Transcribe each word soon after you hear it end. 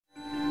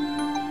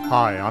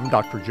Hi, I'm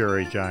Dr.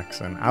 Jerry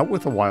Jackson, out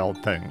with the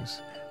wild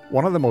things.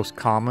 One of the most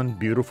common,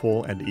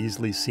 beautiful, and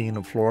easily seen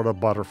of Florida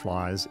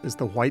butterflies is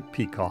the white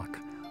peacock,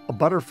 a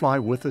butterfly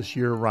with us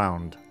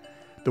year-round.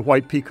 The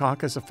white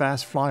peacock is a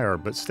fast flyer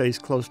but stays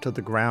close to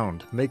the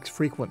ground, makes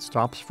frequent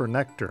stops for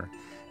nectar,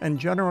 and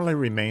generally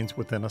remains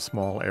within a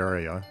small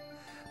area.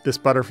 This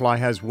butterfly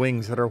has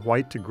wings that are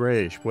white to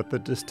grayish with a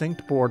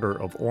distinct border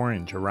of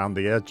orange around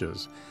the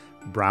edges.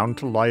 Brown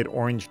to light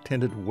orange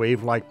tinted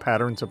wave-like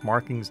patterns of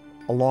markings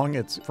along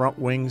its front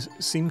wings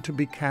seem to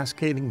be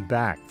cascading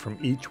back from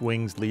each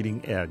wing's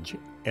leading edge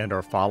and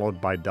are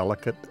followed by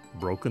delicate,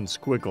 broken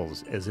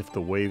squiggles as if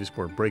the waves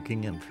were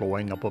breaking and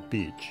flowing up a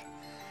beach.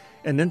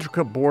 An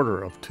intricate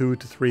border of 2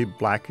 to 3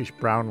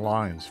 blackish-brown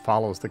lines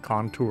follows the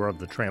contour of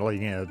the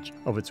trailing edge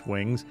of its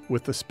wings,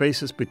 with the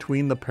spaces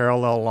between the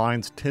parallel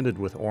lines tinted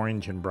with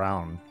orange and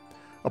brown.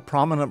 A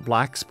prominent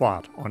black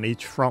spot on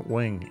each front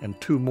wing and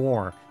 2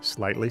 more,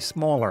 slightly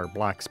smaller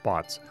black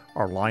spots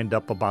are lined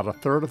up about a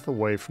third of the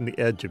way from the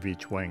edge of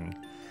each wing.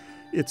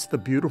 It's the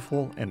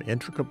beautiful and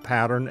intricate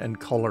pattern and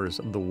colors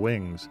of the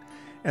wings,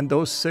 and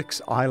those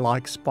 6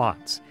 eye-like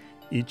spots,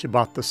 each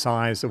about the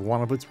size of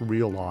one of its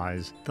real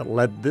eyes, that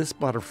led this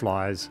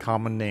butterfly's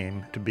common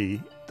name to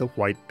be the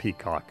white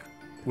peacock.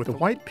 The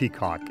white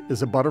peacock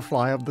is a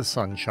butterfly of the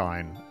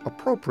sunshine,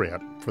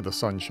 appropriate for the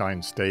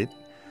Sunshine State,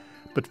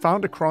 but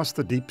found across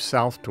the deep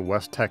south to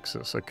West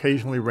Texas,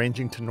 occasionally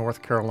ranging to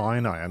North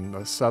Carolina and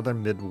the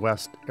southern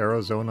Midwest,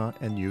 Arizona,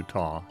 and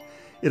Utah.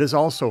 It is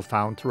also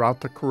found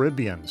throughout the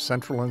Caribbean,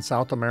 Central and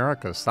South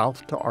America,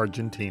 south to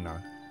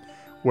Argentina.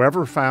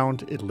 Wherever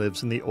found, it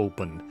lives in the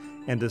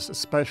open and is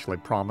especially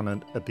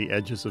prominent at the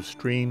edges of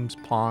streams,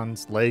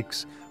 ponds,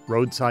 lakes,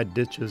 roadside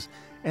ditches,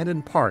 and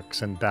in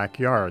parks and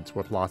backyards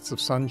with lots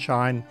of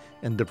sunshine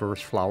and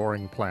diverse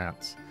flowering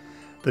plants.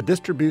 The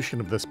distribution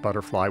of this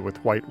butterfly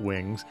with white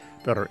wings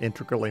that are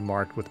intricately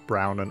marked with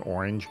brown and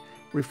orange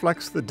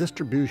reflects the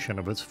distribution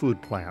of its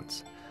food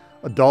plants.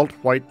 Adult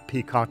white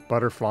peacock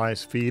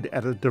butterflies feed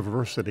at a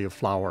diversity of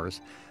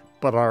flowers,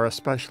 but are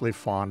especially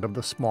fond of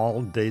the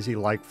small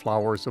daisy-like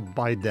flowers of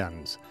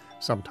bidens,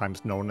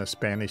 sometimes known as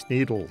Spanish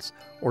needles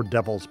or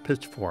devil's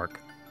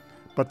pitchfork.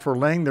 But for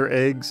laying their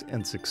eggs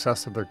and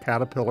success of their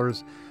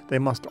caterpillars, they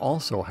must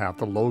also have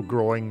the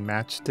low-growing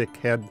matchstick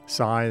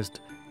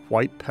head-sized,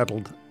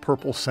 white-petaled,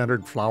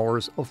 purple-scented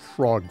flowers of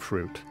frog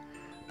fruit,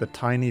 the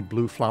tiny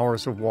blue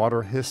flowers of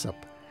water hyssop,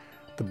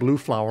 the blue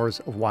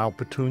flowers of wild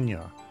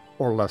petunia,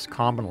 or less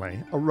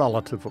commonly, a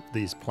relative of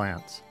these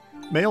plants.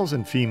 Males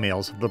and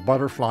females of the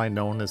butterfly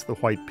known as the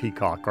white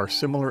peacock are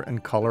similar in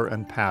color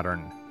and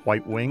pattern.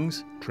 White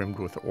wings, trimmed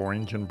with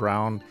orange and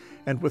brown,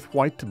 and with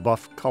white to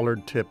buff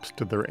colored tips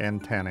to their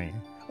antennae.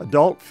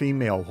 Adult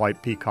female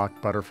white peacock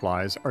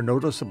butterflies are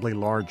noticeably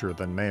larger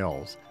than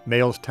males.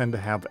 Males tend to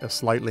have a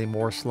slightly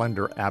more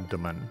slender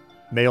abdomen.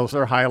 Males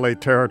are highly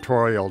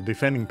territorial,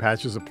 defending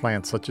patches of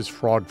plants such as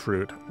frog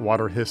fruit,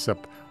 water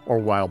hyssop, or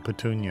wild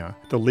petunia,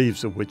 the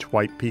leaves of which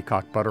white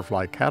peacock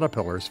butterfly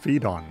caterpillars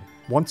feed on.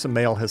 Once a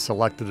male has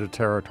selected a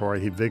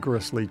territory, he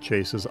vigorously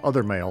chases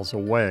other males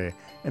away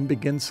and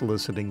begins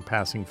soliciting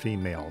passing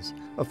females.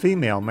 A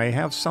female may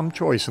have some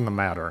choice in the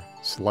matter,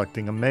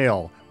 selecting a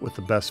male with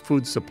the best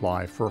food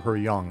supply for her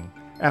young.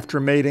 After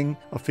mating,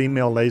 a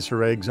female lays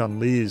her eggs on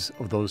leaves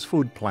of those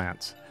food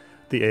plants.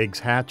 The eggs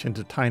hatch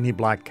into tiny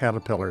black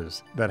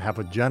caterpillars that have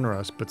a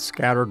generous but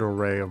scattered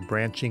array of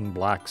branching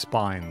black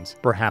spines,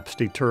 perhaps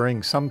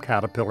deterring some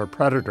caterpillar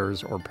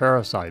predators or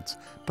parasites,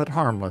 but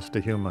harmless to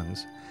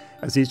humans.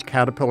 As each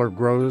caterpillar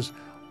grows,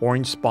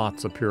 orange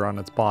spots appear on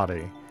its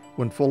body.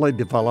 When fully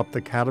developed,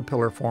 the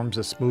caterpillar forms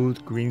a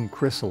smooth green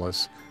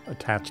chrysalis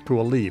attached to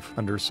a leaf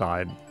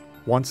underside.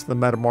 Once the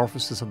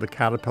metamorphosis of the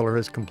caterpillar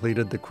is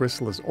completed, the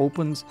chrysalis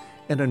opens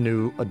and a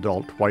new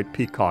adult white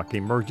peacock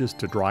emerges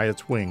to dry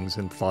its wings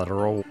and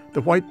flutter away. The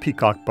white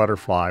peacock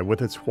butterfly,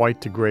 with its white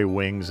to gray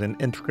wings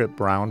and intricate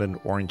brown and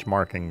orange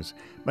markings,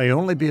 may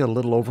only be a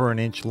little over an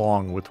inch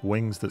long with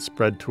wings that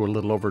spread to a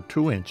little over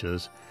 2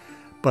 inches,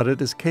 but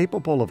it is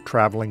capable of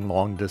traveling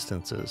long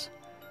distances.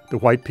 The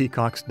white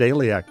peacock's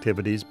daily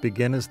activities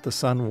begin as the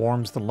sun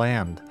warms the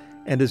land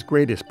and is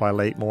greatest by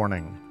late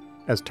morning.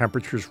 As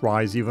temperatures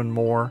rise even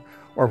more,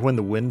 or when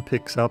the wind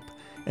picks up,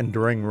 and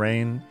during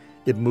rain,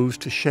 it moves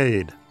to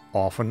shade,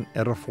 often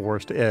at a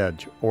forest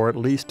edge, or at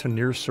least to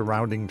near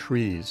surrounding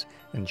trees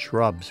and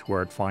shrubs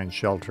where it finds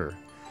shelter.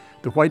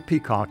 The white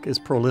peacock is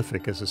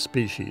prolific as a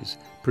species,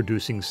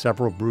 producing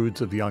several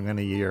broods of young in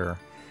a year.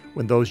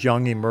 When those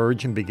young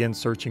emerge and begin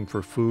searching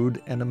for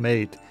food and a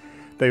mate,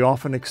 they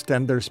often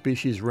extend their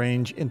species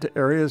range into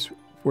areas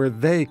where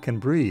they can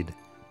breed,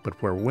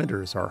 but where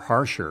winters are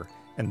harsher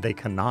and they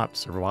cannot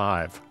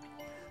survive.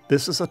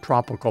 This is a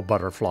tropical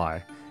butterfly,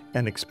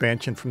 and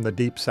expansion from the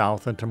deep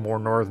south into more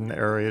northern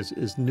areas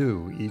is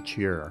new each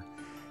year.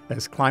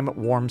 As climate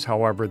warms,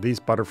 however, these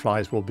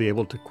butterflies will be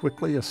able to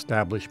quickly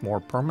establish more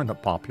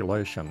permanent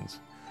populations.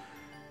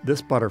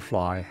 This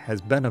butterfly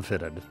has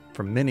benefited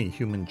from many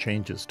human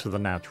changes to the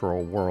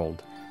natural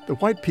world. The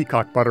white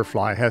peacock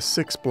butterfly has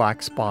 6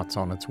 black spots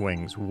on its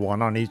wings,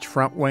 1 on each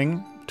front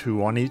wing,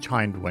 2 on each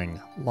hind wing,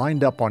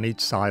 lined up on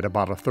each side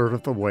about a third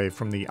of the way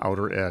from the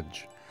outer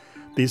edge.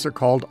 These are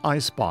called eye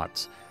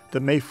spots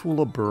that may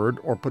fool a bird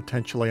or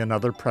potentially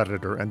another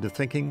predator into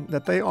thinking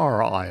that they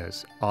are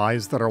eyes,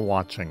 eyes that are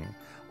watching,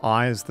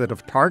 eyes that,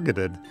 if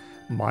targeted,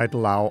 might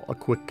allow a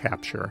quick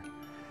capture.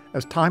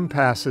 As time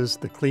passes,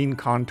 the clean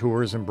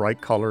contours and bright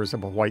colors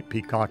of a white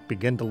peacock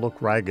begin to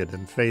look ragged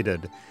and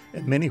faded,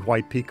 and many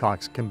white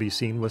peacocks can be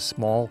seen with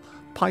small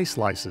pie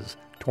slices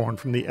torn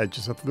from the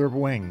edges of their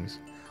wings.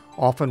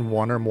 Often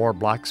one or more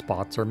black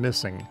spots are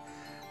missing.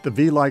 The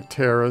V-like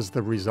tear is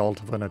the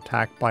result of an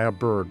attack by a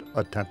bird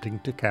attempting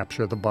to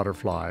capture the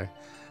butterfly.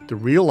 The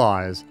real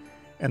eyes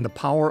and the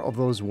power of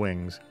those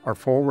wings are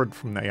forward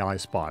from the eye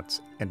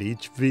spots, and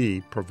each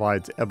V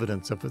provides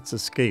evidence of its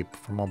escape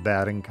from a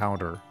bad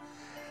encounter.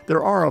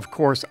 There are, of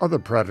course, other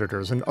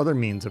predators and other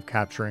means of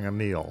capturing a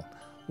meal.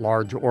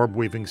 Large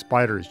orb-weaving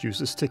spiders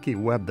use a sticky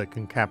web that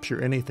can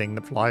capture anything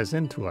that flies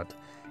into it,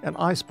 and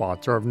eye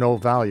spots are of no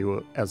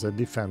value as a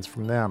defense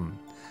from them.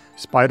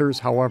 Spiders,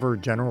 however,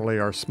 generally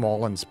are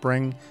small in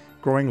spring,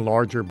 growing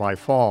larger by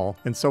fall,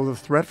 and so the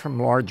threat from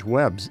large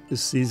webs is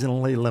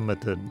seasonally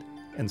limited,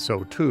 and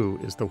so too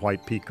is the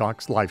white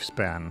peacock's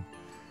lifespan.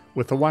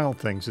 With the Wild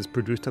Things is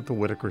produced at the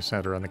Whitaker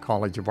Center and the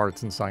College of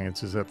Arts and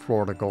Sciences at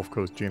Florida Gulf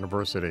Coast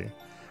University.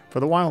 For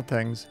the Wild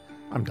Things,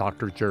 I'm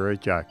Dr. Jerry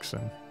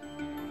Jackson.